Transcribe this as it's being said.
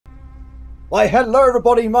Why, hello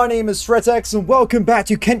everybody, my name is Threatex and welcome back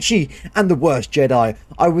to Kenshi and the Worst Jedi.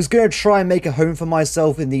 I was going to try and make a home for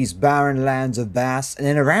myself in these barren lands of Bass, and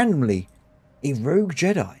then randomly, a rogue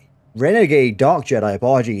Jedi, Renegade Dark Jedi,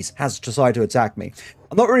 apologies, has decided to attack me.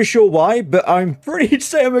 I'm not really sure why, but I'm pretty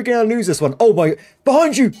certain we're going to lose this one. Oh my,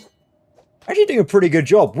 behind you! Actually doing a pretty good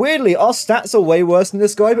job. Weirdly, our stats are way worse than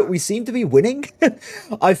this guy, but we seem to be winning.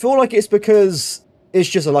 I feel like it's because it's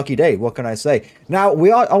just a lucky day. What can I say? Now,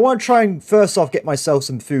 I want to try and first off get myself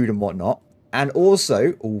some food and whatnot. And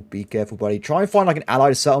also, oh, be careful, buddy. Try and find like an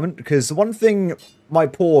allied settlement, because the one thing my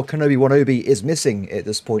poor Kenobi Wan Obi is missing at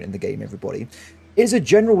this point in the game, everybody, is a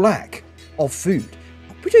general lack of food.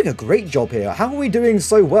 We're doing a great job here. How are we doing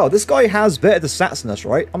so well? This guy has better stats than us,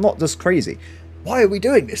 right? I'm not just crazy. Why are we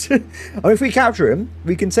doing this? I mean, if we capture him,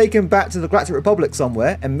 we can take him back to the Galactic Republic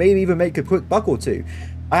somewhere and maybe even make a quick buck or two.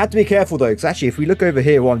 I have to be careful though, because actually if we look over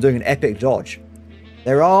here while I'm doing an epic dodge,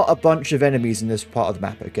 there are a bunch of enemies in this part of the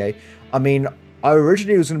map, okay? I mean, I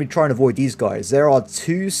originally was going to be trying to avoid these guys. There are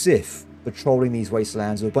 2 Sith patrolling these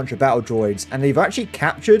wastelands with a bunch of battle droids, and they've actually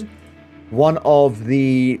captured one of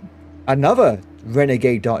another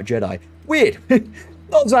Renegade Dark Jedi. Weird.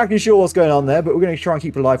 Not exactly sure what's going on there, but we're going to try and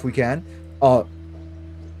keep it alive if we can.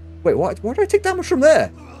 Wait, why did I take that much from there?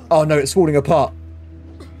 Oh no, it's falling apart.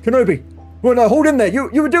 Kenobi! Well, no, hold in there.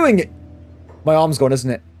 You were doing it. My arm's gone, isn't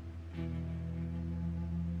it?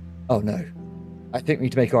 Oh no. I think we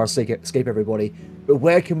need to make our escape, everybody. But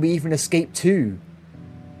where can we even escape to?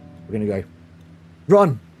 We're gonna go.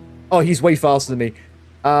 Run! Oh, he's way faster than me.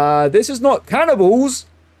 This is not cannibals!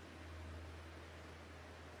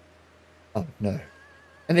 Oh no.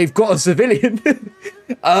 And they've got a civilian.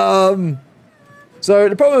 So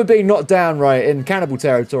the problem with being knocked down, right, in cannibal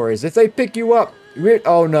territory is if they pick you up...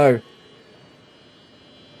 Oh no.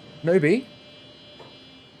 Kenobi?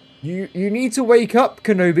 You need to wake up,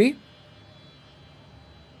 Kenobi.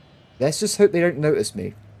 Let's just hope they don't notice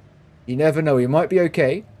me. You never know, we might be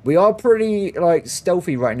okay. We are pretty, like,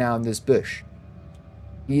 stealthy right now in this bush.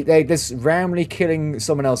 They're just randomly killing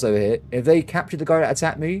someone else over here. If they capture the guy that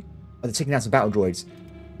attacked me, they're taking out some battle droids.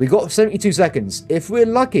 We got 72 seconds. If we're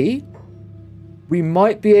lucky, we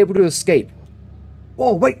might be able to escape.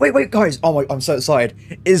 Oh, wait, guys. Oh my, I'm so excited.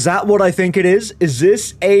 Is that what I think it is? Is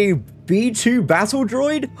this a B2 battle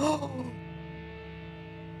droid?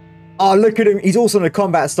 Oh, look at him. He's also in a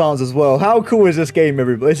combat stance as well. How cool is this game,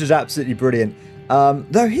 everybody? This is absolutely brilliant.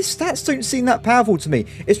 Though his stats don't seem that powerful to me.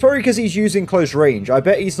 It's probably because he's using close range. I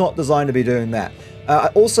bet he's not designed to be doing that.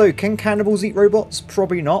 Also, can cannibals eat robots?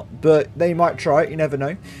 Probably not, but they might try it. You never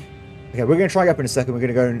know. Okay, we're going to try up in a second. We're going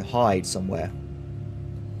to go and hide somewhere.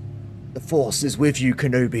 The Force is with you,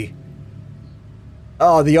 Kenobi.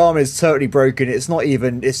 Oh, the arm is totally broken. It's not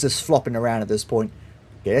even... It's just flopping around at this point.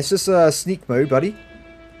 Okay, let's just sneak mode, buddy.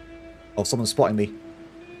 Oh, someone's spotting me.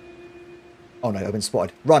 Oh no, I've been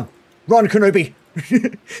spotted. Run! Run, Kenobi!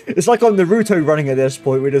 It's like on Naruto running at this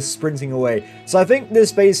point. We're just sprinting away. So I think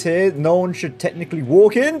this base here, no one should technically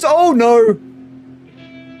walk into... Oh no!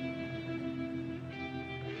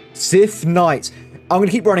 Sith Knight. I'm going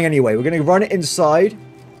to keep running anyway. We're going to run it inside.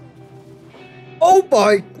 Oh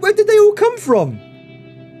my! Where did they all come from?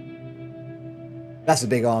 That's a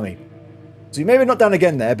big army. So you may be not down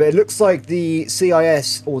again there, but it looks like the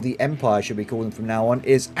CIS, or the Empire should we call them from now on,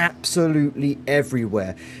 is absolutely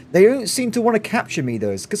everywhere. They don't seem to want to capture me though.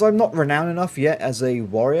 It's because I'm not renowned enough yet as a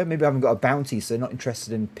warrior. Maybe I haven't got a bounty, so they're not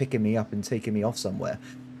interested in picking me up and taking me off somewhere.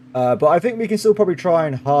 But I think we can still probably try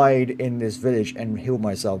and hide in this village and heal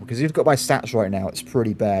myself, because you've got my stats right now, it's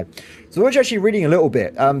pretty bad. So we're actually reading a little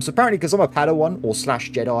bit. So apparently, because I'm a padawan or /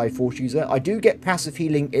 Jedi Force user, I do get passive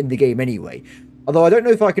healing in the game anyway. Although I don't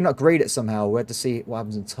know if I can upgrade it somehow. We'll have to see what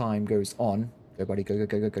happens as time goes on. Go, buddy,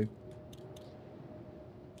 go.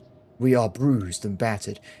 We are bruised and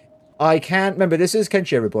battered. I can't... Remember, this is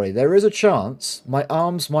Kenshi, everybody. There is a chance my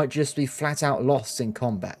arms might just be flat out lost in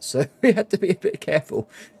combat. So we have to be a bit careful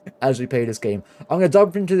as we play this game. I'm going to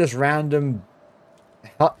dump into this random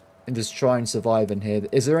hut and just try and survive in here.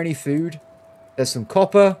 Is there any food? There's some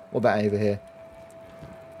copper. What about over here?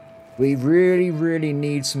 We really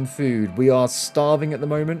need some food. We are starving at the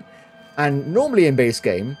moment. And normally in base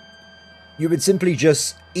game, you would simply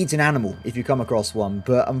just eat an animal if you come across one.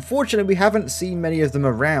 But unfortunately, we haven't seen many of them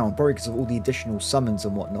around, probably because of all the additional summons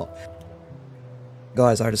and whatnot.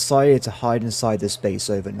 Guys, I decided to hide inside this base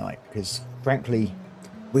overnight because, frankly,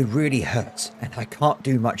 we really hurt. And I can't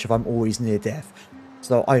do much if I'm always near death.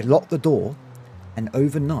 So I locked the door, and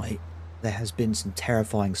overnight, there has been some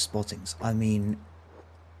terrifying spottings. I mean...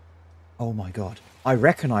 Oh my god. I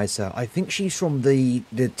recognize her. I think she's from the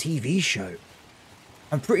TV show.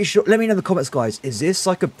 I'm pretty sure. Let me know in the comments, guys. Is this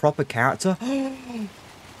like a proper character?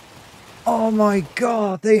 Oh my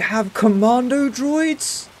god, they have Commando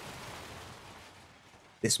droids?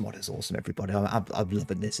 This mod is awesome, everybody. I'm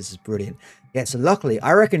loving this. This is brilliant. Yeah, so luckily,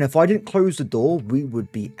 I reckon if I didn't close the door, we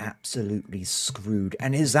would be absolutely screwed.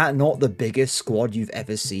 And is that not the biggest squad you've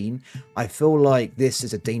ever seen? I feel like this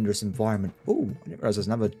is a dangerous environment. Oh, I didn't realize there's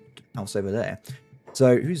another house over there.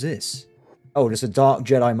 So, who's this? Oh, there's a Dark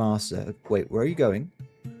Jedi Master. Wait, where are you going?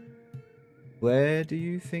 Where do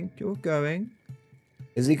you think you're going?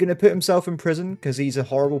 Is he going to put himself in prison because he's a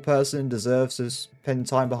horrible person and deserves to spend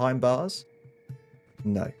time behind bars?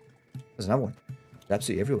 No. There's another one. It's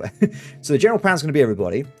absolutely everywhere. So the general plan's going to be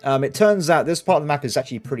everybody. It turns out this part of the map is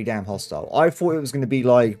actually pretty damn hostile. I thought it was going to be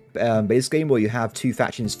like base game where you have two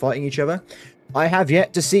factions fighting each other. I have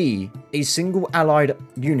yet to see a single allied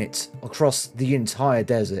unit across the entire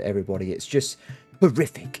desert, everybody. It's just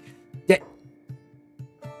horrific.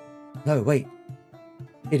 No, wait.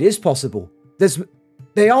 It is possible.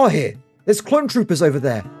 They are here. There's clone troopers over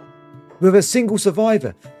there with a single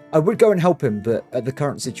survivor. I would go and help him, but at the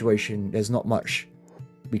current situation, there's not much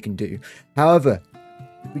we can do. However,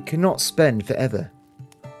 we cannot spend forever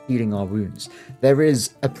healing our wounds. There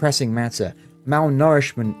is a pressing matter.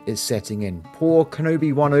 Malnourishment is setting in. Poor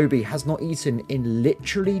Kenobi Wan Obi has not eaten in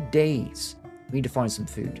literally days. We need to find some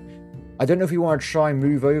food. I don't know if we want to try and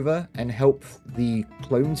move over and help the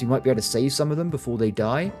clones. You might be able to save some of them before they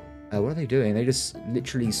die. What are they doing? They just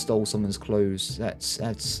literally stole someone's clothes.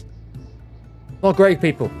 That's not great,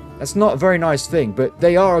 people. That's not a very nice thing, but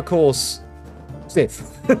they are, of course,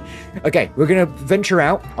 Sith. Okay, we're going to venture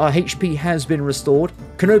out. Our HP has been restored.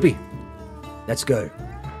 Kenobi, let's go.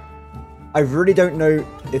 I really don't know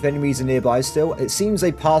if enemies are nearby still. It seems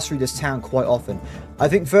they pass through this town quite often. I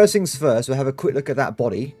think first things first, we'll have a quick look at that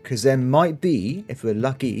body, because there might be, if we're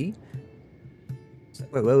lucky...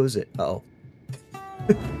 Wait, where was it? Uh-oh.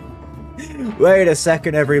 Wait a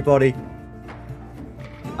second, everybody.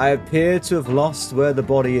 I appear to have lost where the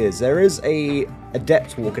body is. There is a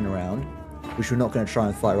adept walking around, which we're not going to try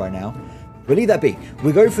and fight right now. We'll leave that be.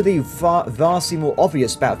 We'll go for the vastly more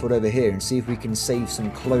obvious battlefield over here and see if we can save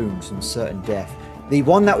some clones from certain death. The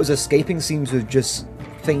one that was escaping seems to have just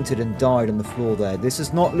fainted and died on the floor there. This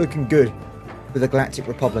is not looking good for the Galactic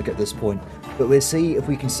Republic at this point, but we'll see if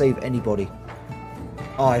we can save anybody.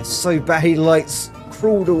 Oh, it's so bad he lights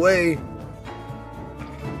crawled away.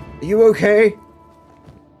 Are you okay?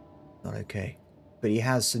 Not okay. But he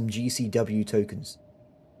has some GCW tokens.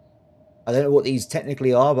 I don't know what these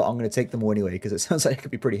technically are, but I'm going to take them all anyway, because it sounds like it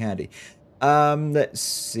could be pretty handy. Let's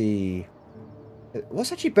see.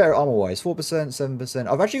 What's actually better armor-wise? 4%, 7%.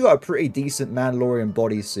 I've actually got a pretty decent Mandalorian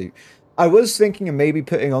bodysuit. I was thinking of maybe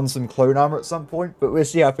putting on some clone armor at some point, but we'll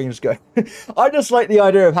see how things go. I just like the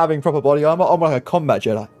idea of having proper body armor. I'm like a combat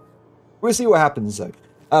Jedi. We'll see what happens, though.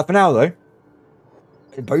 For now, though.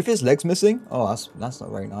 Are both his legs missing? Oh, that's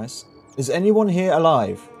not very nice. Is anyone here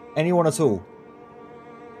alive? Anyone at all?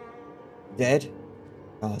 Dead?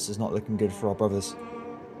 Oh, this is not looking good for our brothers.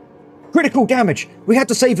 Critical damage! We had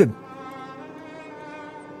to save him!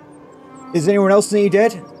 Is anyone else nearly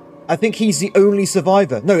dead? I think he's the only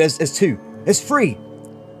survivor. No, there's two. There's three!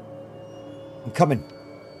 I'm coming.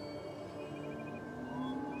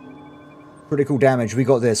 Critical damage, we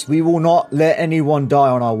got this. We will not let anyone die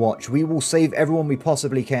on our watch. We will save everyone we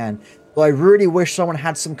possibly can. But I really wish someone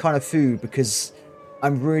had some kind of food because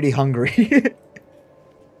I'm really hungry.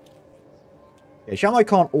 Yeah, Shamai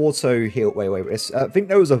can't auto heal. Wait. I think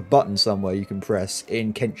there was a button somewhere you can press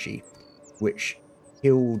in Kenshi, which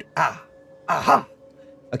healed. Aha!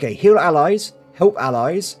 Okay, heal allies, help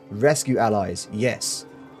allies, rescue allies. Yes.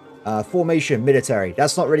 Formation, military.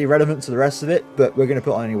 That's not really relevant to the rest of it, but we're going to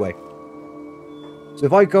put it on anyway. So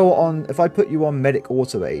if I put you on medic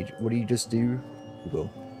auto aid, what do you just do? You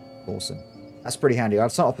will. Awesome. That's pretty handy. I'll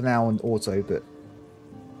start off now on auto, but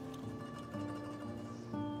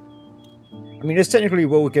I mean, this technically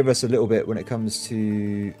will give us a little bit when it comes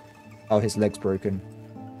to... Oh, his leg's broken.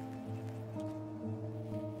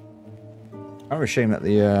 I'm ashamed that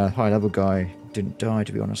the high-level guy didn't die,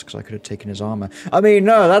 to be honest, because I could have taken his armor. I mean,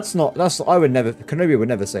 no, that's not... I would never... Kenobi would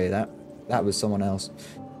never say that. That was someone else.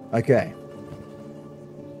 Okay.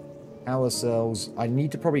 Power cells. I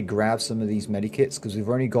need to probably grab some of these medikits, because we've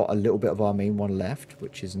only got a little bit of our main one left,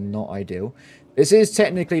 which is not ideal. This is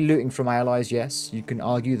technically looting from allies, yes. You can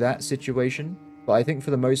argue that situation. But I think for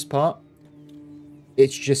the most part,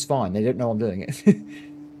 it's just fine. They don't know I'm doing it.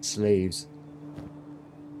 Slaves.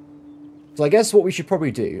 So I guess what we should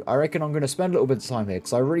probably do, I reckon I'm going to spend a little bit of time here,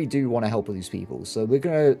 because I really do want to help all these people. So we're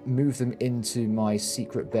going to move them into my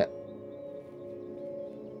secret bet.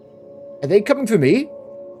 Are they coming for me?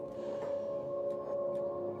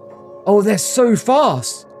 Oh, they're so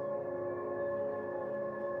fast.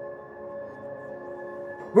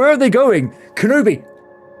 Where are they going? Kenobi.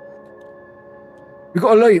 We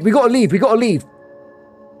gotta leave. We gotta leave. We gotta leave.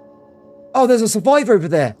 Oh, there's a survivor over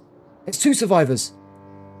there. It's 2 survivors.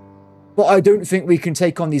 But I don't think we can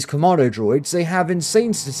take on these Commando droids. They have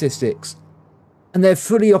insane statistics. And they're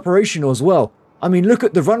fully operational as well. I mean, look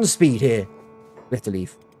at the run speed here. We have to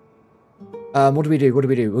leave. What do we do? What do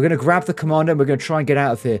we do? We're going to grab the Commando and we're going to try and get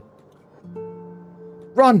out of here.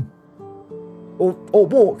 Run! Or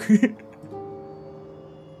walk.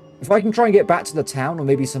 If I can try and get back to the town or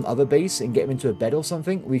maybe some other base and get him into a bed or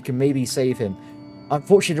something, we can maybe save him.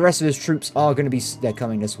 Unfortunately, the rest of his troops are going to be... They're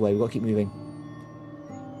coming this way. We've got to keep moving.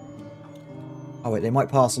 Oh, wait. They might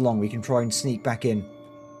pass along. We can try and sneak back in.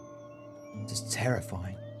 This is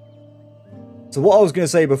terrifying. So what I was going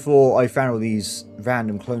to say before I found all these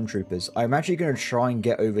random clone troopers, I'm actually going to try and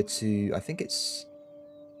get over to... I think it's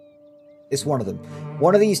one of them.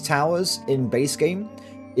 One of these towers in base game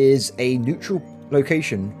is a neutral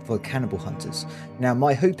location for cannibal hunters. Now,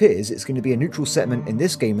 my hope is it's going to be a neutral settlement in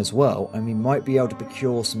this game as well, and we might be able to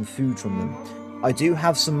procure some food from them. I do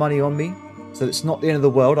have some money on me, so it's not the end of the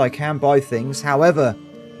world. I can buy things. However,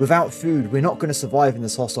 without food, we're not going to survive in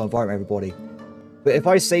this hostile environment, everybody. But if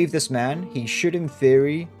I save this man, he should, in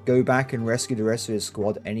theory, go back and rescue the rest of his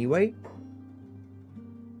squad anyway.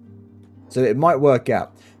 So it might work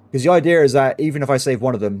out. Because the idea is that even if I save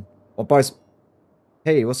one of them, I'll buy...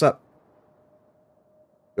 Hey, what's up?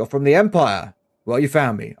 You're from the Empire. Well, you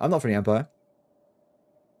found me. I'm not from the Empire.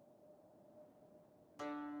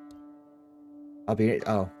 I'll be...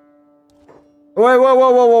 Oh. Whoa, whoa,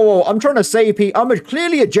 whoa, whoa, whoa, whoa. I'm trying to save people. I'm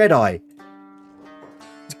clearly a Jedi.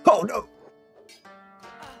 Oh, no.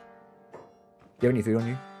 Do you have any food on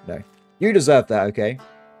you? No. You deserve that, okay?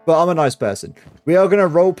 But I'm a nice person. We are going to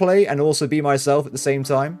roleplay and also be myself at the same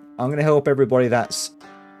time. I'm going to help everybody that's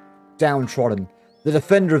downtrodden. The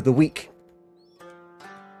defender of the weak.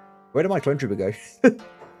 Where did my clone trooper go?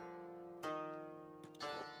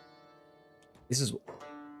 This is...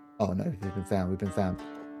 Oh no, we've been found. We've been found.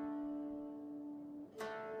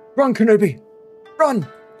 Run, Kenobi! Run!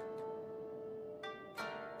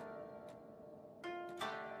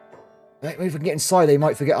 Maybe if we can get inside, they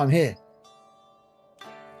might forget I'm here.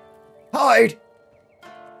 Hide!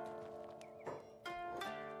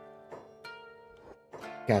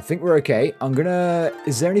 Okay, I think we're okay. I'm gonna...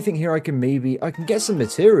 Is there anything here I can maybe... I can get some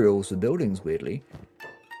materials for buildings, weirdly.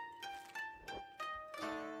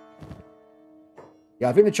 Yeah,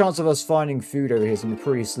 I think the chance of us finding food over here is going to be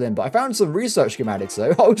pretty slim. But I found some research schematics,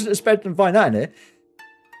 though. I wasn't expecting to find that in here.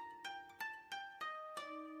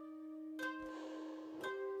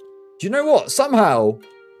 Do you know what? Somehow,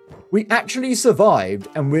 we actually survived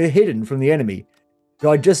and we're hidden from the enemy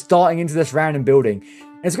by just darting into this random building.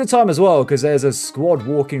 And it's a good time as well because there's a squad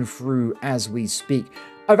walking through as we speak.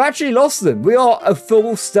 I've actually lost them. We are a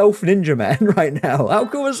full stealth ninja man right now. How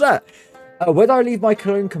cool is that? Where did I leave my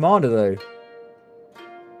clone commander though?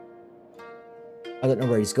 I don't know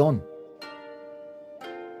where he's gone.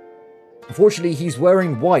 Unfortunately, he's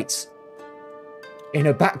wearing white in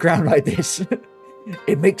a background like this.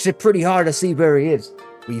 It makes it pretty hard to see where he is.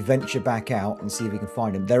 We venture back out and see if we can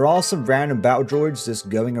find him. There are some random battle droids just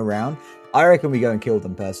going around. I reckon we go and kill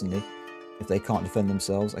them personally, if they can't defend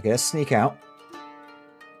themselves. Okay, let's sneak out.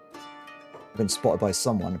 I've been spotted by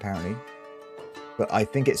someone, apparently. But I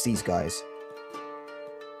think it's these guys.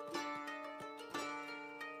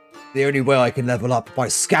 The only way I can level up by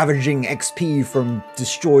scavenging XP from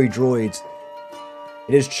destroyed droids.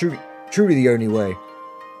 It is truly the only way.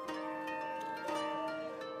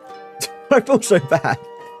 I feel so bad.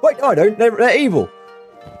 Wait, no, I don't. They're evil.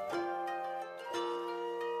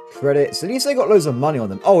 Credits. At least they got loads of money on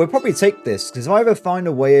them. Oh, we'll probably take this. Because if I ever find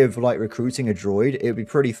a way of, like, recruiting a droid, it would be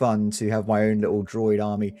pretty fun to have my own little droid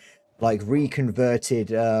army. Like,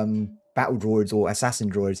 reconverted battle droids or assassin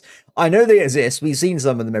droids. I know they exist. We've seen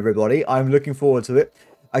some of them, everybody. I'm looking forward to it.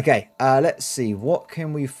 Okay, let's see. What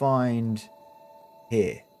can we find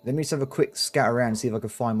here? Let me just have a quick scout around and see if I can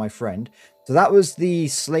find my friend. So that was the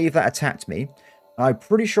slave that attacked me. And I'm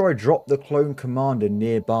pretty sure I dropped the clone commander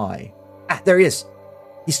nearby. Ah, there he is.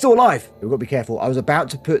 He's still alive. We've got to be careful. I was about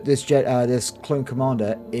to put this this clone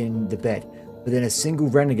commander in the bed. But then a single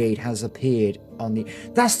renegade has appeared on the...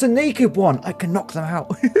 That's the naked one. I can knock them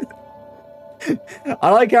out. I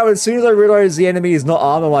like how as soon as I realize the enemy is not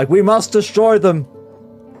armed, I'm like, we must destroy them.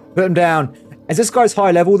 Put him down. As this guy's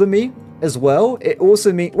higher level than me as well, it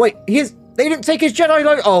also means... Wait, they didn't take his Jedi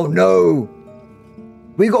logo. Oh, no.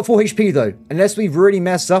 We got 4 HP, though. Unless we've really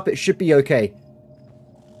messed up, it should be okay.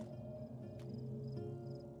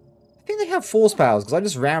 I think they have force powers, because I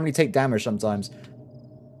just randomly take damage sometimes.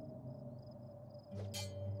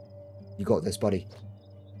 You got this, buddy.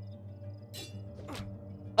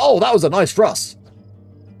 Oh, that was a nice thrust.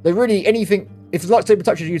 They really, anything... If the lightsaber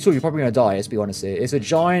touches you at all, you're probably going to die, let's be honest here. It's a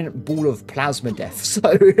giant ball of plasma death, so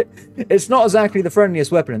it's not exactly the friendliest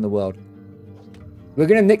weapon in the world. We're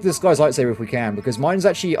going to nick this guy's lightsaber if we can, because mine's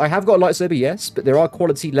actually... I have got a lightsaber, yes, but there are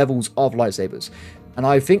quality levels of lightsabers. And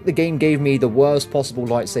I think the game gave me the worst possible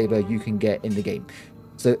lightsaber you can get in the game.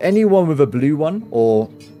 So anyone with a blue one, or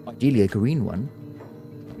ideally a green one,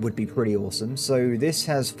 would be pretty awesome. So this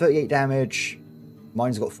has 38 damage.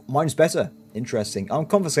 Mine's better. Interesting. I'm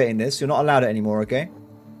confiscating this. You're not allowed it anymore, okay?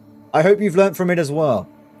 I hope you've learnt from it as well.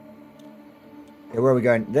 Okay, where are we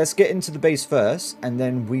going? Let's get into the base first, and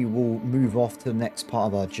then we will move off to the next part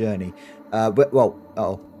of our journey. Well,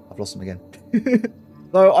 uh-oh, I've lost him again.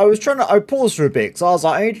 So I paused for a bit, because I was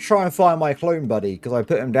like, I need to try and find my clone buddy, because I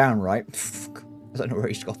put him down, right? I don't know where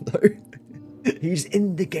he's gone, though. He's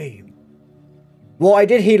in the game. Well, I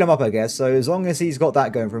did heal him up, I guess, so as long as he's got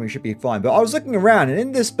that going for him, he should be fine. But I was looking around, and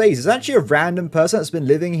in this base, there's actually a random person that's been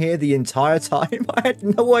living here the entire time. I had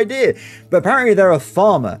no idea. But apparently they're a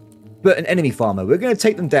farmer, but an enemy farmer. We're going to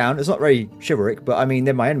take them down. It's not very chivalric, but I mean,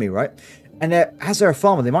 they're my enemy, right? And as they're a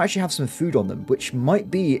farmer, they might actually have some food on them, which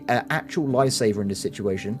might be an actual lifesaver in this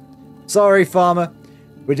situation. Sorry, farmer.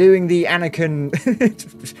 We're doing the Anakin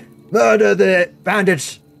murder the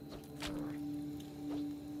bandits.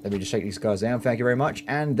 Let me just take these guys down. Thank you very much.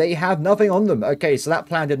 And they have nothing on them. Okay, so that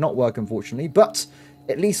plan did not work, unfortunately. But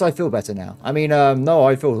at least I feel better now. I mean, no,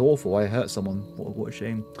 I feel awful. I hurt someone. What a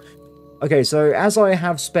shame. Okay, so as I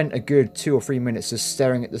have spent a good 2 or 3 minutes just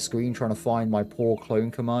staring at the screen trying to find my poor clone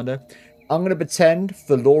commander, I'm going to pretend,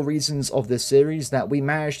 for lore reasons of this series, that we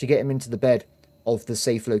managed to get him into the bed of the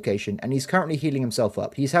safe location. And he's currently healing himself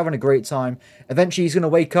up. He's having a great time. Eventually, he's going to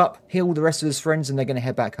wake up, heal the rest of his friends, and they're going to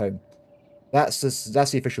head back home. That's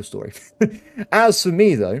the official story. As for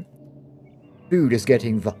me, though, food is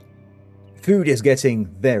getting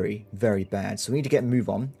very, very bad. So we need to get a move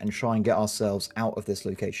on and try and get ourselves out of this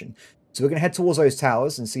location. So we're going to head towards those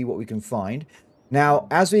towers and see what we can find. Now,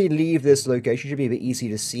 as we leave this location, it should be a bit easy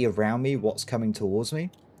to see around me what's coming towards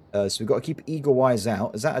me. So we've got to keep eagle eyes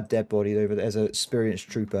out. Is that a dead body over there? There's an experienced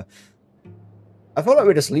trooper. I feel like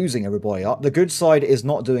we're just losing everybody up. The good side is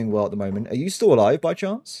not doing well at the moment. Are you still alive by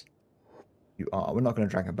chance? You are. We're not going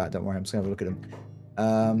to drag him back, don't worry. I'm just going to have a look at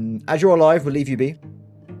him. As you're alive, we'll leave you be.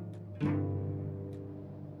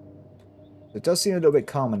 It does seem a little bit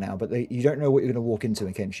calmer now, but you don't know what you're going to walk into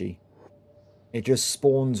in Kenshi. It just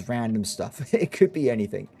spawns random stuff. It could be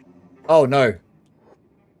anything. Oh, no.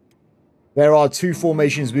 There are 2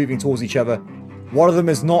 formations moving towards each other. One of them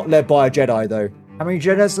is not led by a Jedi, though. How many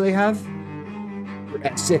Jedis do they have?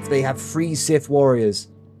 At Sith, they have 3 Sith warriors.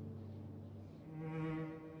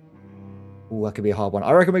 Ooh, that could be a hard one.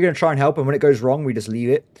 I reckon we're going to try and help, and when it goes wrong, we just leave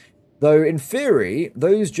it. Though, in theory,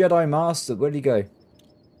 those Jedi Master... Where did he go?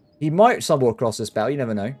 He might stumble across this battle, you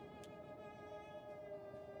never know.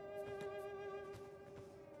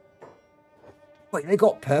 Wait, they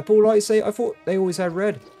got purple lightsaber? I thought they always had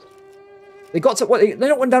red. They got to... What, they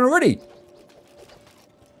not went down already?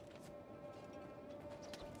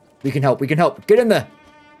 We can help, we can help. Get in there!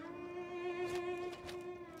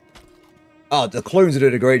 Oh, the clones are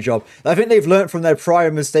doing a great job. I think they've learnt from their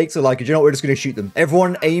prior mistakes. They're like, you know what, we're just going to shoot them.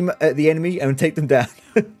 Everyone aim at the enemy and take them down.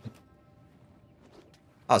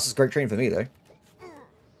 Oh, this is great training for me, though.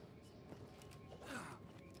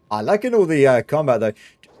 I like all the combat, though.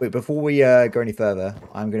 Wait, before we go any further,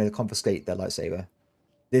 I'm going to confiscate their lightsaber.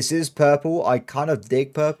 This is purple. I kind of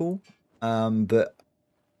dig purple. But,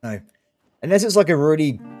 no. Unless it's like a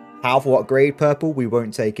really powerful upgrade purple, we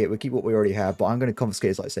won't take it. We'll keep what we already have, but I'm going to confiscate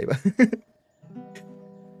his lightsaber.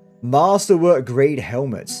 Masterwork grade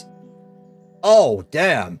helmets. Oh,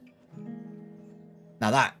 damn.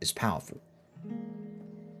 Now that is powerful.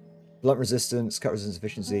 Blunt resistance, cut resistance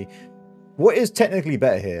efficiency. What is technically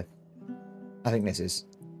better here? I think this is.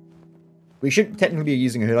 We shouldn't technically be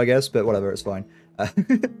using a hood, I guess, but whatever, it's fine.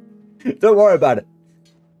 Don't worry about it.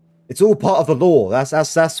 It's all part of the lore. That's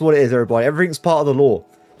what it is, everybody. Everything's part of the lore.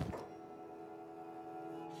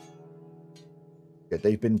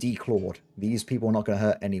 They've been declawed. These people are not going to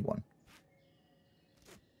hurt anyone.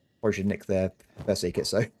 Probably should nick their first aid kit,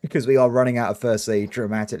 so because we are running out of first aid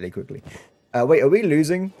dramatically quickly. Wait, are we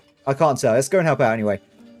losing? I can't tell. Let's go and help out anyway.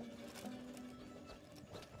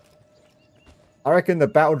 I reckon the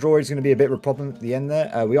battle droid is going to be a bit of a problem at the end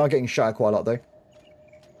there. We are getting shot at quite a lot, though.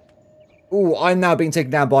 Ooh, I'm now being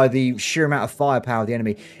taken down by the sheer amount of firepower of the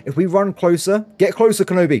enemy. If we run closer, get closer,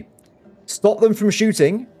 Kenobi. Stop them from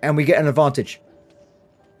shooting, and we get an advantage.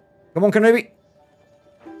 Come on, Kenobi.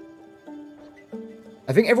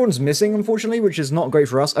 I think everyone's missing, unfortunately, which is not great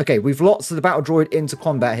for us. Okay, we've lost the battle droid into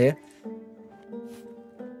combat here.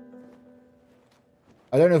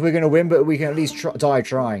 I don't know if we're going to win, but we can at least die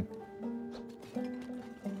trying.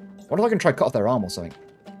 What if I can try cut off their arm or something?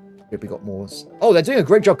 If we got more. Oh, they're doing a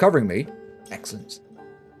great job covering me. Excellent.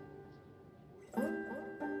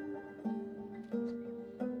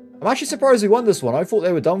 I'm actually surprised we won this one. I thought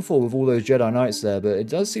they were done for with all those Jedi Knights there, but it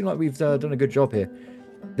does seem like we've done a good job here.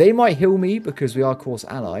 They might heal me because we are, of course,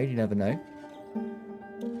 allied. You never know.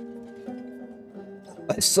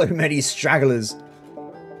 There's so many stragglers.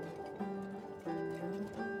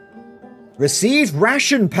 Received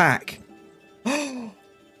ration pack.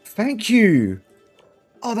 Thank you.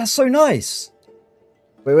 Oh, that's so nice.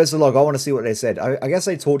 Wait, where's the log? I want to see what they said. I guess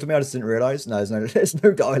they talked to me. I just didn't realize. No, there's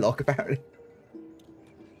no dialogue apparently.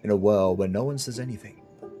 In a world where no one says anything.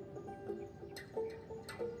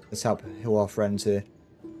 Let's help heal our friends here.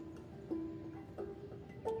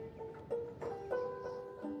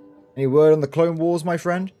 Any word on the Clone Wars, my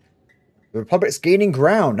friend? The Republic's gaining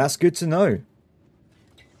ground. That's good to know.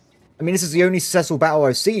 I mean, this is the only successful battle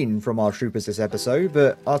I've seen from our troopers this episode,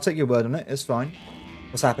 but I'll take your word on it. It's fine.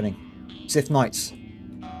 What's happening? Sith Knights.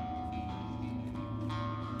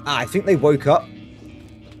 Ah, I think they woke up.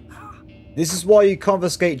 This is why you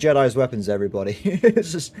confiscate Jedi's weapons, everybody.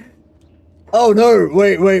 It's just... Oh, no.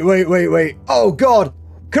 Wait. Oh, God.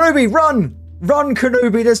 Kenobi, run! Run,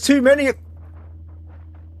 Kenobi. There's too many...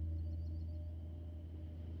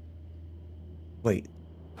 Wait.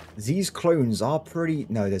 These clones are pretty...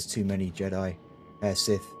 No, there's too many Jedi.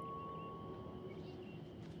 Sith.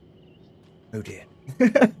 Oh, dear.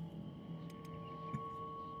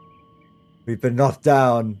 We've been knocked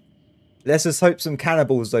down. Let's just hope some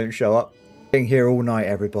cannibals don't show up. Being here all night,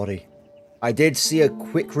 everybody. I did see a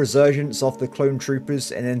quick resurgence of the clone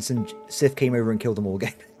troopers, and then some Sith came over and killed them all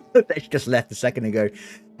again. They just left a second ago.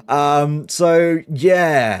 So,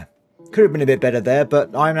 yeah. Could have been a bit better there,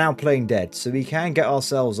 but I'm now playing dead, so we can get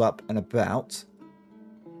ourselves up and about.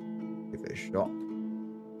 Give it a shot.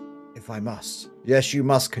 If I must. Yes, you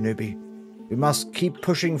must, Kenobi. We must keep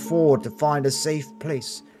pushing forward to find a safe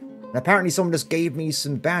place. And apparently someone just gave me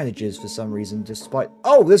some bandages for some reason, despite...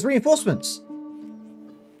 Oh, there's reinforcements!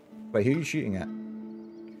 Wait, who are you shooting at?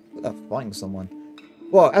 They're fighting someone.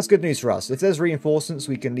 Well, that's good news for us. If there's reinforcements,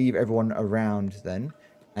 we can leave everyone around then.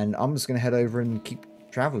 And I'm just going to head over and keep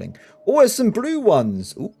traveling. Oh, there's some blue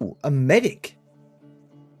ones! Ooh, a medic!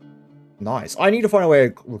 Nice. I need to find a way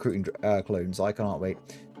of recruiting clones. I can't wait.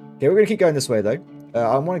 Okay, we're going to keep going this way, though.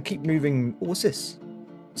 I want to keep moving... Oh, what's this?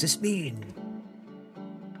 What's this mean?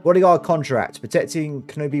 Bodyguard contract. Protecting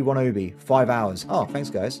Kenobi Wan Obi. 5 hours. Oh, thanks,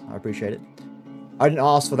 guys. I appreciate it. I didn't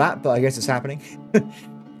ask for that, but I guess it's happening.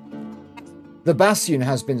 The Bastion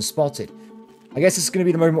has been spotted. I guess it's going to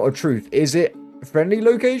be the moment of truth. Is it a friendly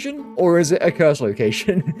location? Or is it a cursed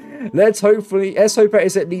location? Let's hope that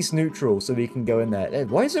it's at least neutral so we can go in there.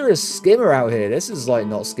 Why is there a skimmer out here? This is like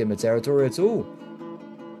not skimmer territory at all.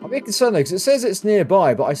 I'm a bit concerned though, because it says it's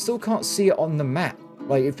nearby, but I still can't see it on the map.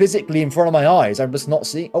 Like, physically in front of my eyes, I'm just not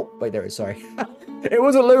seeing... Oh, wait, there it is, sorry. It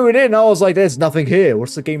wasn't loading in. I was like, there's nothing here.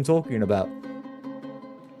 What's the game talking about?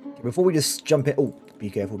 Before we just jump in... Oh, be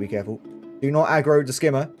careful, be careful. Do not aggro the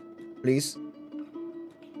skimmer, please.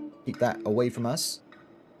 Keep that away from us.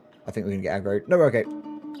 I think we're going to get aggroed. No, we're okay.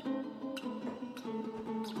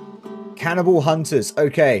 Cannibal hunters.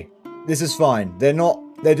 Okay, this is fine. They're not...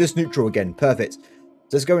 They're just neutral again. Perfect.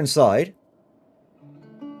 Let's go inside.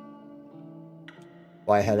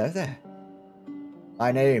 Why, hello there.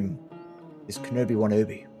 My name is Kenobi Wan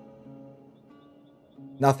Obi.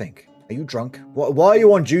 Nothing. Are you drunk? Why are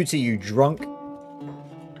you on duty, you drunk?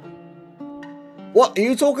 What? Are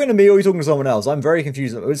you talking to me or are you talking to someone else? I'm very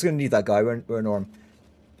confused. We're just going to need that guy. We're ignore him.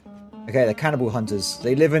 Okay, they're cannibal hunters.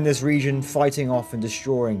 They live in this region, fighting off and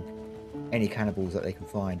destroying any cannibals that they can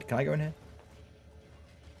find. Can I go in here?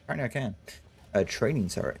 Apparently I can. A training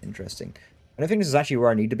turret. Interesting. I don't think this is actually where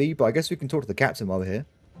I need to be, but I guess we can talk to the captain while we're here.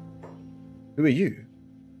 Who are you?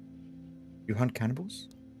 You hunt cannibals?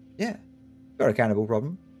 Yeah. Got a cannibal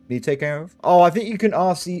problem. Need to take care of? Oh, I think you can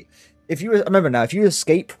ask the... If you... Remember now, if you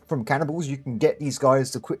escape from cannibals, you can get these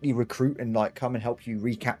guys to quickly recruit and, like, come and help you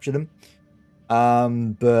recapture them.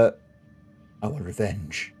 But... I want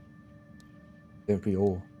revenge. Don't we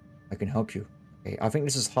all? I can help you. Okay, I think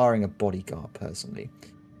this is hiring a bodyguard, personally.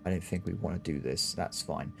 I don't think we want to do this. That's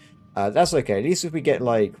fine. That's okay. At least if we get,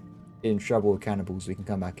 like, in trouble with cannibals, we can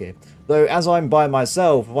come back here. Though, as I'm by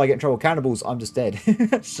myself, if I get in trouble with cannibals, I'm just dead.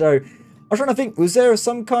 So, I'm trying to think, was there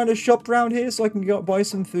some kind of shop around here so I can go buy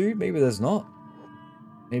some food? Maybe there's not.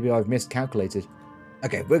 Maybe I've miscalculated.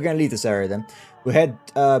 Okay, we're going to leave this area then. We'll head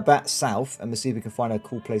back south and we'll see if we can find a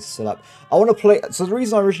cool place to set up. I want to play... So the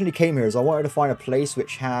reason I originally came here is I wanted to find a place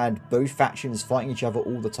which had both factions fighting each other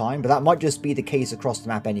all the time. But that might just be the case across the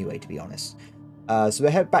map anyway, to be honest. So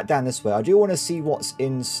we'll head back down this way. I do want to see what's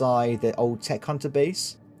inside the old Tech Hunter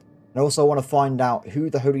base. And also I want to find out who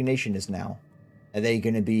the Holy Nation is now. Are they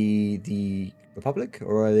going to be the Republic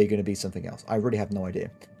or are they going to be something else? I really have no idea.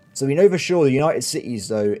 So we know for sure the United Cities,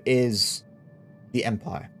 though, is the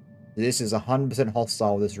Empire. This is 100%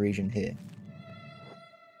 hostile, this region here.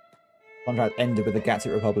 Contract ended with the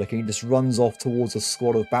Galactic Republic, and he just runs off towards a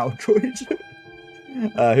squad of battle droids.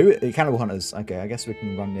 Who? Cannibal Hunters. Okay, I guess we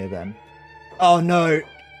can run near them. Oh no!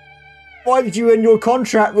 Why did you end your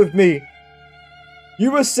contract with me?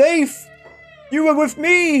 You were safe! You were with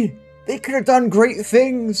me! They could have done great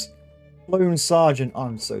things! Lone Sergeant,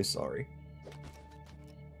 I'm so sorry.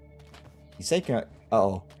 He's taking it.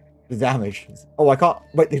 Uh-oh. The damage. Oh, I can't.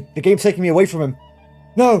 Wait, the game's taking me away from him.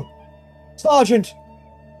 No! Sergeant!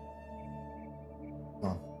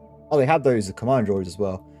 Oh, they had those command droids as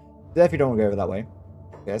well. Definitely don't want to go over that way.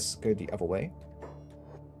 Yes, go the other way.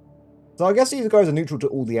 So I guess these guys are neutral to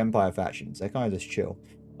all the Empire factions. They're kind of just chill.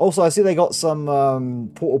 Also, I see they got some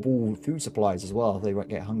portable food supplies as well, if they won't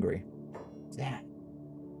get hungry. Yeah.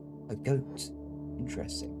 A goat.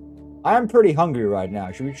 Interesting. I am pretty hungry right now.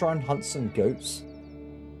 Should we try and hunt some goats?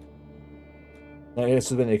 No,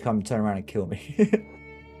 this is when they come turn around and kill me.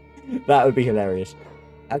 That would be hilarious.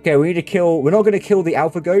 Okay, we need to kill... We're not going to kill the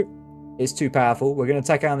alpha goat. It's too powerful. We're going to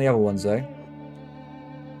take out the other ones, though.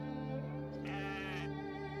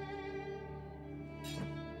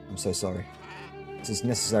 I'm so sorry. This is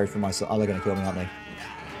necessary for my... Oh, they're going to kill me, aren't they?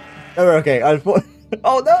 Oh, okay. I thought...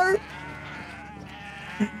 Oh, no!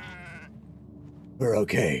 We're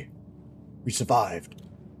okay. We survived.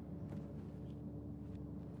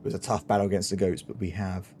 It was a tough battle against the goats, but we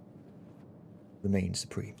have remained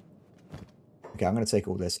supreme. Okay, I'm going to take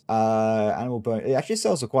all this. Animal bone. It actually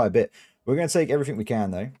sells for quite a bit. We're going to take everything we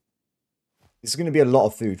can, though. This is going to be a lot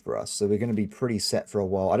of food for us, so we're going to be pretty set for a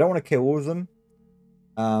while. I don't want to kill all of them,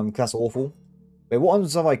 because that's awful. Wait, what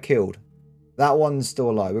ones have I killed? That one's still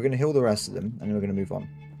alive. We're going to heal the rest of them, and then we're going to move on.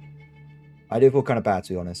 I do feel kind of bad,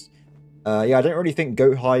 to be honest. Yeah, I don't really think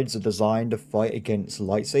goat hides are designed to fight against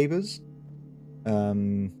lightsabers.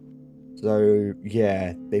 So,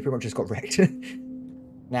 yeah, they pretty much just got wrecked.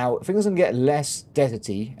 Now, things can get less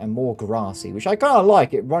deserty and more grassy, which I kind of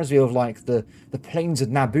like. It reminds me of, like, the plains of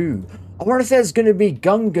Naboo. I wonder if there's going to be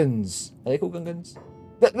Gungans. Are they called Gungans?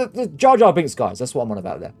 The Jar Jar Binks guys, that's what I'm on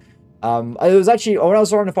about there. It was actually, when I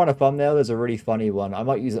was trying to find a thumbnail, there's a really funny one. I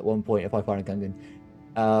might use it at one point if I find a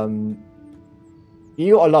Gungan.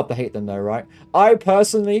 You gotta love to hate them though, right? I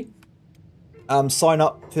personally sign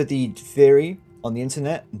up for the theory on the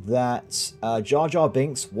internet that Jar Jar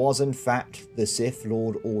Binks was in fact the Sith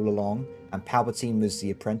Lord all along, and Palpatine was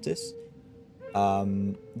the apprentice.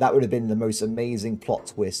 That would have been the most amazing plot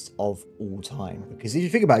twist of all time. Because if you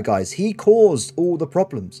think about it, guys, he caused all the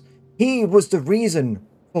problems. He was the reason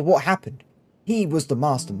for what happened. He was the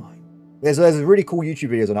mastermind. There's a really cool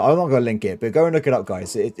YouTube videos on it. I'm not going to link it, but go and look it up,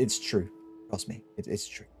 guys. It's true. Trust me, it's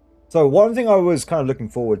true. So one thing I was kind of looking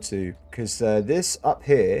forward to, because this up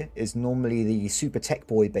here is normally the Super Tech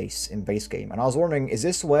Boy base in base game. And I was wondering, is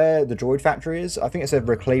this where the droid factory is? I think it said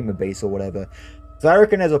Reclaimer base or whatever. So I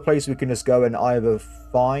reckon there's a place we can just go and either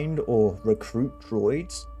find or recruit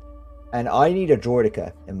droids. And I need a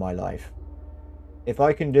droidica in my life. If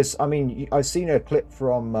I can just, I mean, I've seen a clip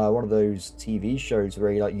from one of those TV shows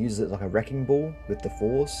where he like uses it like a wrecking ball with the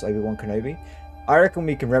Force, Obi-Wan Kenobi. I reckon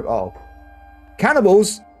we can oh.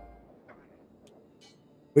 Cannibals!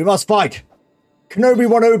 We must fight! Kenobi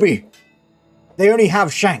Wan Obi! They only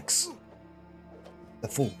have shanks. The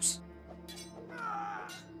fools.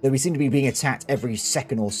 Though we seem to be being attacked every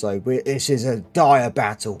second or so. This is a dire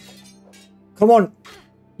battle. Come on!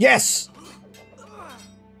 Yes!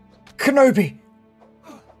 Kenobi!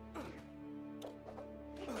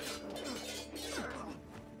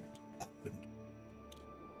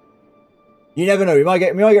 You never know, we might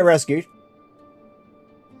get rescued.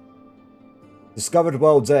 Discovered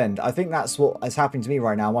world's end. I think that's what is happening to me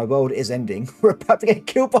right now. My world is ending. We're about to get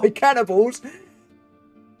killed by cannibals.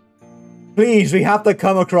 Please, we have to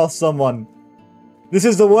come across someone. This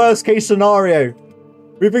is the worst case scenario.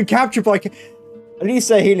 We've been captured by... At least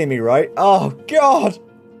they're healing me, right? Oh, God.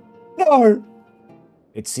 No.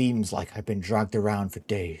 It seems like I've been dragged around for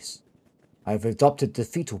days. I've adopted the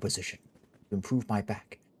fetal position to improve my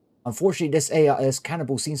back. Unfortunately, this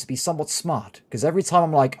cannibal seems to be somewhat smart, because every time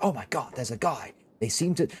I'm like, oh my god, there's a guy, they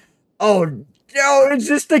seem to... Oh, no, it's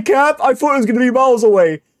just the cap! I thought it was going to be miles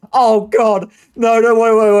away! Oh god! No, no,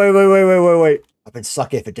 wait. I've been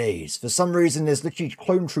stuck here for days. For some reason, there's literally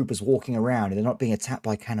clone troopers walking around and they're not being attacked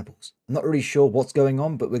by cannibals. I'm not really sure what's going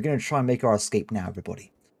on, but we're going to try and make our escape now,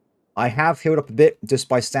 everybody. I have healed up a bit just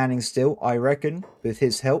by standing still, I reckon, with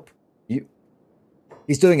his help.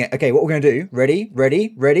 He's doing it. Okay, what we're going to do. Ready?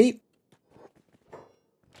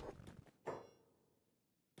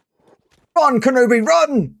 Run, Kenobi,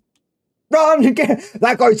 run! Run!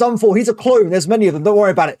 That guy's done for. He's a clone. There's many of them. Don't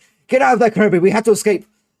worry about it. Get out of there, Kenobi. We have to escape.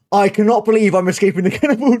 I cannot believe I'm escaping the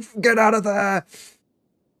cannibals. Get out of there.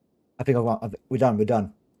 I think we're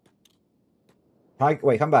done.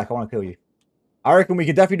 Wait, come back. I want to kill you. I reckon we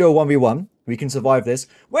can definitely do a 1v1. We can survive this.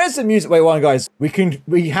 Where's the music? Wait, one, guys.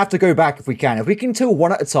 We have to go back if we can. If we can kill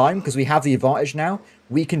one at a time, because we have the advantage now,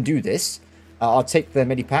 we can do this. I'll take the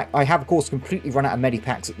medipack. I have, of course, completely run out of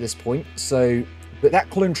medipacks at this point. So, but that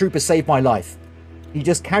clone trooper saved my life. He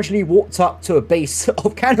just casually walked up to a base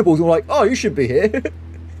of cannibals and were like, oh, you should be here.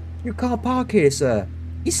 You can't park here, sir.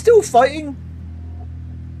 He's still fighting.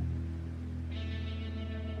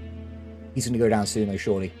 He's going to go down soon, though,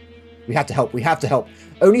 surely. We have to help. We have to help.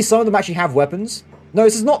 Only some of them actually have weapons. No,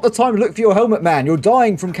 this is not the time to look for your helmet, man. You're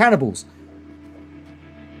dying from cannibals.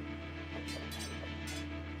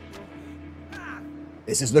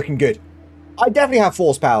 This is looking good. I definitely have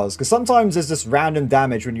force powers, because sometimes there's just random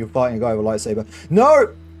damage when you're fighting a guy with a lightsaber.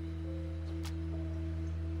 No!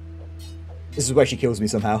 This is where she kills me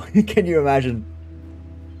somehow. Can you imagine?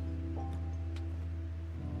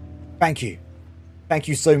 Thank you. Thank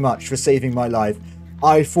you so much for saving my life.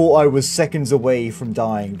 I thought I was seconds away from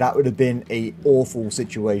dying. That would have been an awful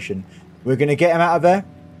situation. We're going to get him out of there.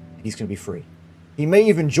 He's going to be free. He may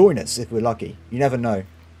even join us if we're lucky. You never know.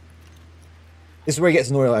 This is where he gets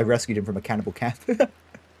annoyed. I rescued him from a cannibal camp.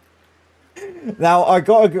 Now, I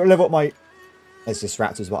got to level up my... There's this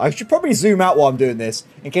rat as well. I should probably zoom out while I'm doing this,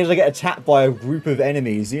 in case I get attacked by a group of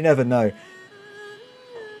enemies. You never know.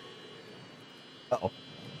 Uh-oh.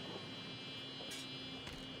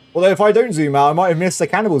 Although if I don't zoom out, I might have missed the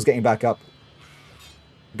cannibals getting back up.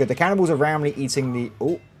 Good, the cannibals are randomly eating the...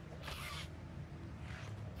 Oh.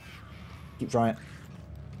 Keep trying it.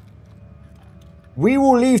 We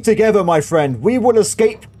will leave together, my friend. We will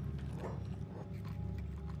escape.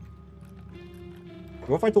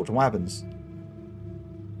 What if I talk to what happens?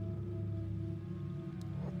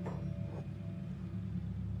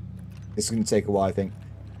 This is going to take a while, I think.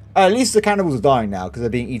 At least the cannibals are dying now, because they're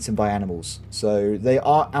being eaten by animals. So, they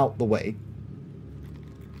are out the way.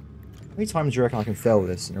 How many times do you reckon I can fail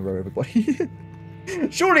this in a row, everybody?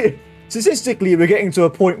 Surely, statistically, we're getting to a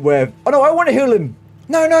point where... Oh, no, I want to heal him!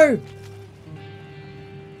 No, no!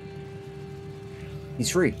 He's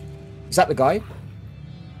free. Is that the guy?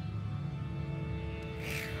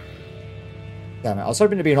 Damn it, I was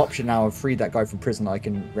hoping to be an option now. I've freed that guy from prison. I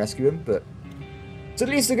can rescue him, but... So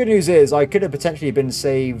at least the good news is I could have potentially been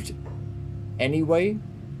saved anyway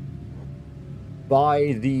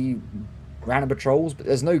by the random patrols, but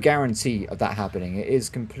there's no guarantee of that happening. It is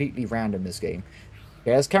completely random, this game.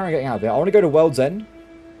 Okay, let's carry on getting out of here. I want to go to World's End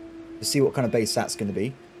to see what kind of base that's going to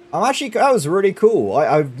be. I'm actually, that was really cool.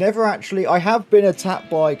 I've never actually, I have been attacked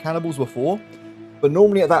by cannibals before, but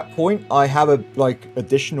normally at that point I have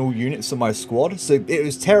additional units in my squad, so it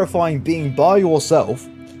was terrifying being by yourself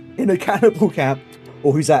in a cannibal camp.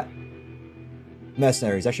 Oh, who's that?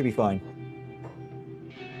 Mercenaries, that should be fine.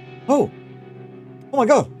 Oh! Oh my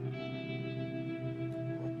god!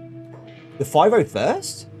 The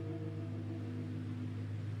 501st?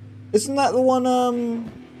 Isn't that the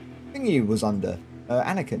one, thingy was under?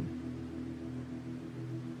 Anakin.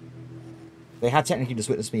 They had technically just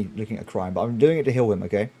witnessed me looking at a crime, but I'm doing it to heal him,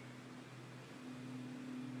 okay?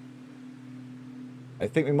 I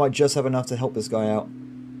think we might just have enough to help this guy out.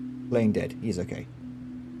 Playing dead. He's okay.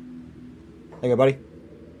 There you go, buddy.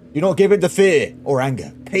 Do not give in to fear or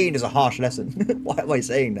anger. Pain is a harsh lesson. Why am I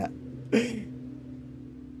saying that?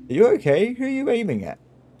 Are you okay? Who are you aiming at?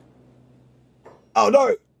 Oh,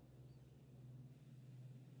 no!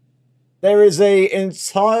 There is an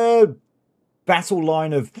entire battle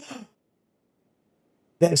line of...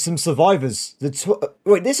 There's some survivors.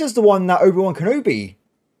 Wait, this is the one that Obi-Wan Kenobi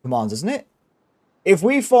commands, isn't it? If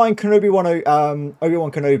we find Obi-Wan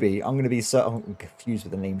Kenobi, I'm going to be so... I'm confused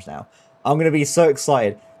with the names now. I'm going to be so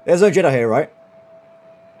excited. There's no Jedi here, right?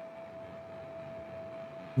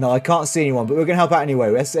 No, I can't see anyone, but we're going to help out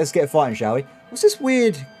anyway. Let's get fighting, shall we? What's this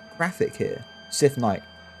weird graphic here? Sith Knight.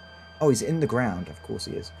 Oh, he's in the ground. Of course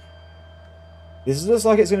he is. This looks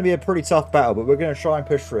like it's going to be a pretty tough battle, but we're going to try and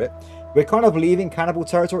push through it. We're kind of leaving cannibal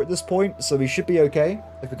territory at this point, so we should be okay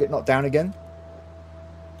if we get knocked down again.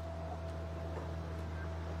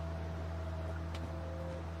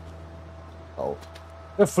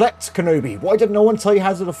 Deflect, Kenobi. Why did no one tell you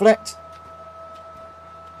how to deflect?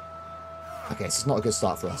 Okay, this is not a good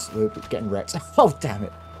start for us. We're getting wrecked. Oh, damn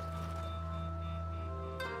it.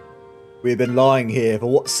 We've been lying here for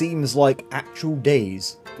what seems like actual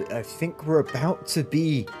days. But I think we're about to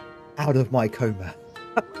be out of my coma.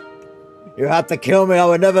 You had to kill me. I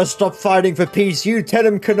would never stop fighting for peace. You tell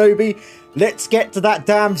him, Kenobi. Let's get to that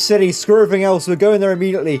damn city. Screw everything else. We're going there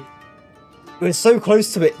immediately. We're so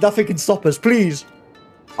close to it. Nothing can stop us. Please.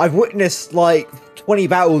 I've witnessed like 20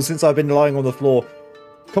 battles since I've been lying on the floor.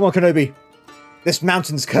 Come on, Kenobi. This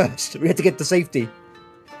mountain's cursed. We have to get to safety.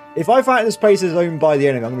 If I find this place is owned by the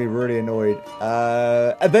enemy, I'm going to be really annoyed.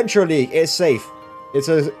 Eventually, it's safe. It's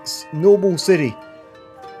a normal city.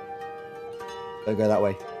 Don't go that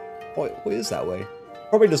way. What is that way?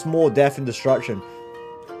 Probably just more death and destruction.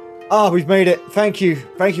 Ah, we've made it. Thank you.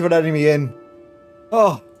 Thank you for letting me in.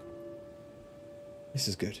 Oh. This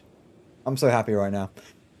is good. I'm so happy right now.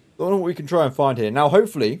 I don't know what we can try and find here. Now,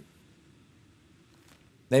 hopefully,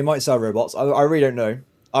 they might sell robots. I really don't know.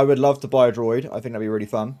 I would love to buy a droid. I think that'd be really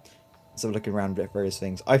fun. So we're looking around at various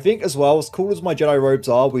things. I think as well, as cool as my Jedi robes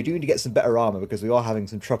are, we do need to get some better armor because we are having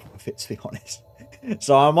some trouble with it, to be honest.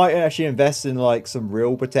 So I might actually invest in like some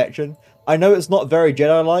real protection. I know it's not very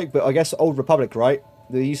Jedi-like, but I guess Old Republic, right?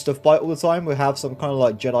 They used to fight all the time. We have some kind of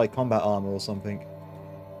like Jedi combat armor or something.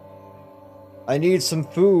 I need some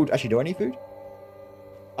food. Actually, do I need food?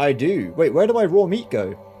 I do. Wait, where did my raw meat go?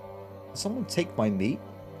 Did someone take my meat?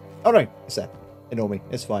 Oh no, it's there. Ignore me.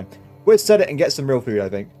 It's fine. We'll set it and get some real food, I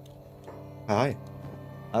think. Hi.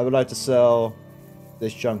 I would like to sell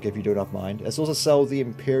this junk if you do not mind. Let's also sell the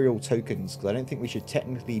Imperial tokens, because I don't think we should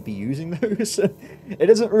technically be using those. It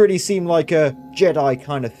doesn't really seem like a Jedi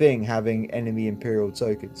kind of thing, having enemy Imperial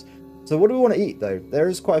tokens. So what do we want to eat, though? There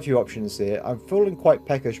is quite a few options here. I'm feeling quite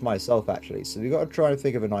peckish myself, actually, so we've got to try and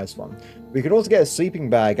think of a nice one. We could also get a sleeping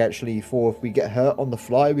bag, actually, for if we get hurt on the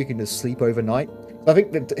fly, we can just sleep overnight. I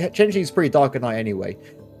think that Kenshi is pretty dark at night anyway.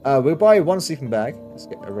 We'll buy one sleeping bag. Let's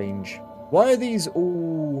get a range. Why are these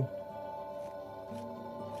all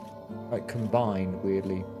like combined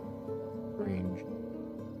weirdly? Range.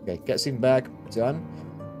 Okay, get sleeping bag. Done.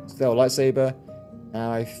 Sell lightsaber.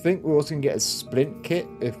 Now I think we're also gonna get a splint kit.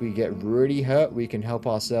 If we get really hurt, we can help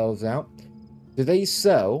ourselves out. Do they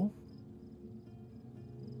sell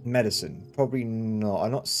medicine? Probably not.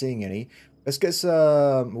 I'm not seeing any. Let's get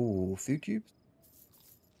some food cubes.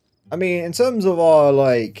 I mean, in terms of our,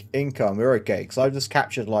 like, income, we're okay. Because I've just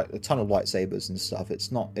captured, like, a ton of lightsabers and stuff. It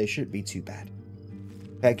shouldn't be too bad.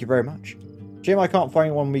 Thank you very much. Jim, I can't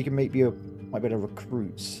find one we can might be able to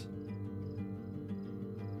recruit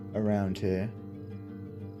around here.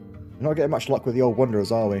 We're not getting much luck with the old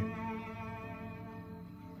wanderers, are we?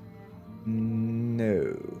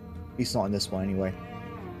 No. At least not in this one, anyway.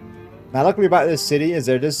 Now, luckily about this city is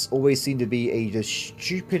there does always seem to be a just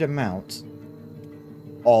stupid amount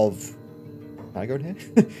of, can I go in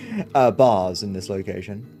here? Bars in this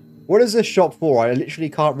location. What is this shop for? I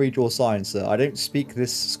literally can't read your sign, sir. I don't speak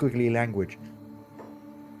this squiggly language.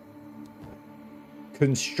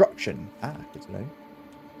 Construction. Ah, good to know.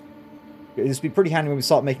 This would be pretty handy when we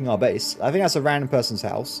start making our base. I think that's a random person's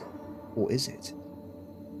house. Or is it?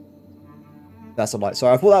 That's a light.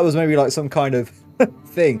 Sorry, I thought that was maybe like some kind of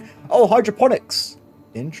thing. Oh, hydroponics.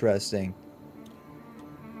 Interesting.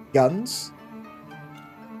 Guns.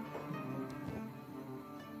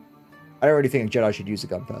 I don't really think a Jedi should use a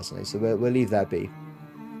gun personally, so we'll leave that be.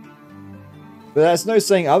 But there's no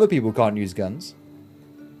saying other people can't use guns.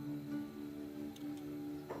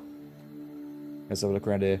 Let's have a look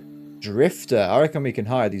around here. Drifter. I reckon we can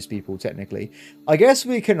hire these people, technically. I guess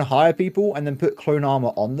we can hire people and then put clone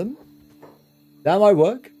armor on them. That might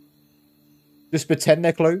work. Just pretend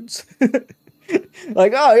they're clones.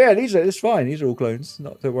 Like, oh yeah, it's fine. These are all clones.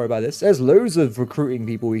 Don't worry about this. There's loads of recruiting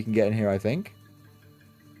people we can get in here, I think.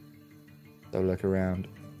 So look around.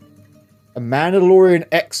 A Mandalorian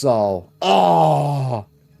exile. Oh!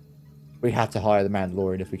 We have to hire the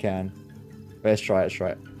Mandalorian if we can. Let's try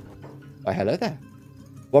it. Oh, hello there.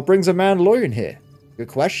 What brings a Mandalorian here? Good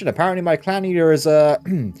question. Apparently my clan leader is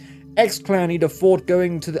ex-clan leader thought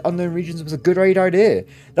going to the unknown regions was a good idea.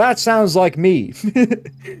 That sounds like me.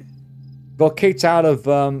 Got kicked out of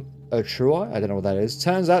Otrua. I don't know what that is.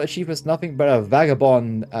 Turns out the chief is nothing but a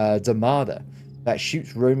vagabond Damada that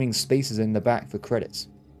shoots roaming spaces in the back for credits.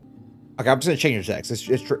 Okay, I'm just going to change the text.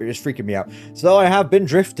 It's freaking me out. So I have been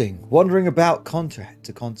drifting, wandering about contract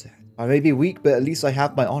to contract. I may be weak, but at least I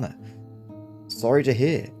have my honor. Sorry to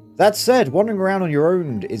hear. That said, wandering around on your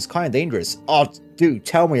own is kind of dangerous. Oh, dude,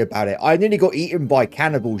 tell me about it. I nearly got eaten by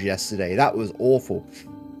cannibals yesterday. That was awful.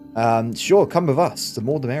 Sure, come with us. The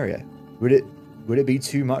more the merrier. Would it Would it be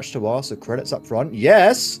too much to ask for credits up front?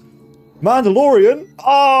 Yes! Mandalorian?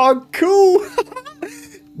 Oh, cool!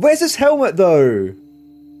 Where's his helmet, though?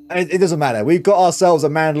 It doesn't matter. We've got ourselves a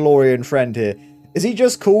Mandalorian friend here. Is he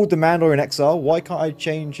just called the Mandalorian Exile? Why can't I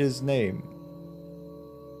change his name?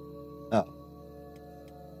 Oh.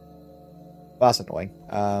 That's annoying.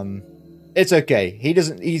 It's okay. He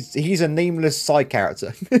doesn't. He's a nameless side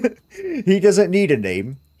character. He doesn't need a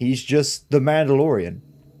name. He's just the Mandalorian.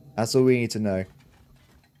 That's all we need to know.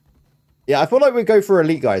 Yeah, I feel like we go for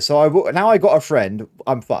elite guys. So now I got a friend.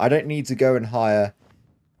 I'm fine. I don't need to go and hire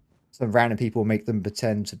some random people and make them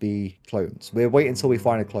pretend to be clones. We'll wait until we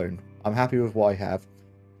find a clone. I'm happy with what I have.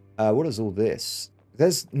 What is all this?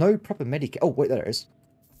 There's no proper medikit. Oh wait, there it is.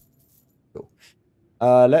 Cool.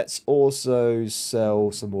 Let's also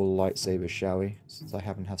sell some more lightsabers, shall we? Since I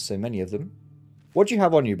haven't had so many of them. What do you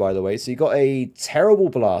have on you, by the way? So you got a terrible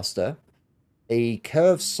blaster, a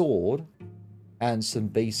curved sword, and some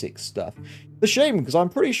basic stuff. It's a shame, because I'm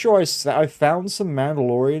pretty sure I found some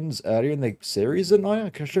Mandalorians earlier in the series, didn't I?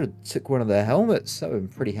 I should have took one of their helmets. That would have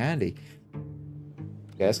been pretty handy.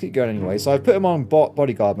 Okay, let's keep going anyway. So I put him on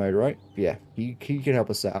bodyguard mode, right? Yeah, he can help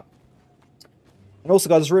us out. And also,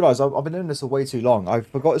 guys, I just realised I've been doing this for way too long. I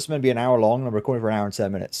forgot it's meant to be an hour long, and I'm recording for an hour and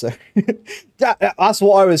 10 minutes. So that's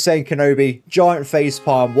what I was saying, Kenobi. Giant face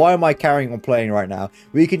palm. Why am I carrying on playing right now?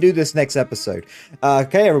 We can do this next episode.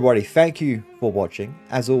 Okay, everybody. Thank you for watching.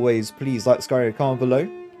 As always, please like, subscribe, and comment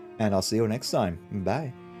below. And I'll see you all next time.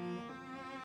 Bye.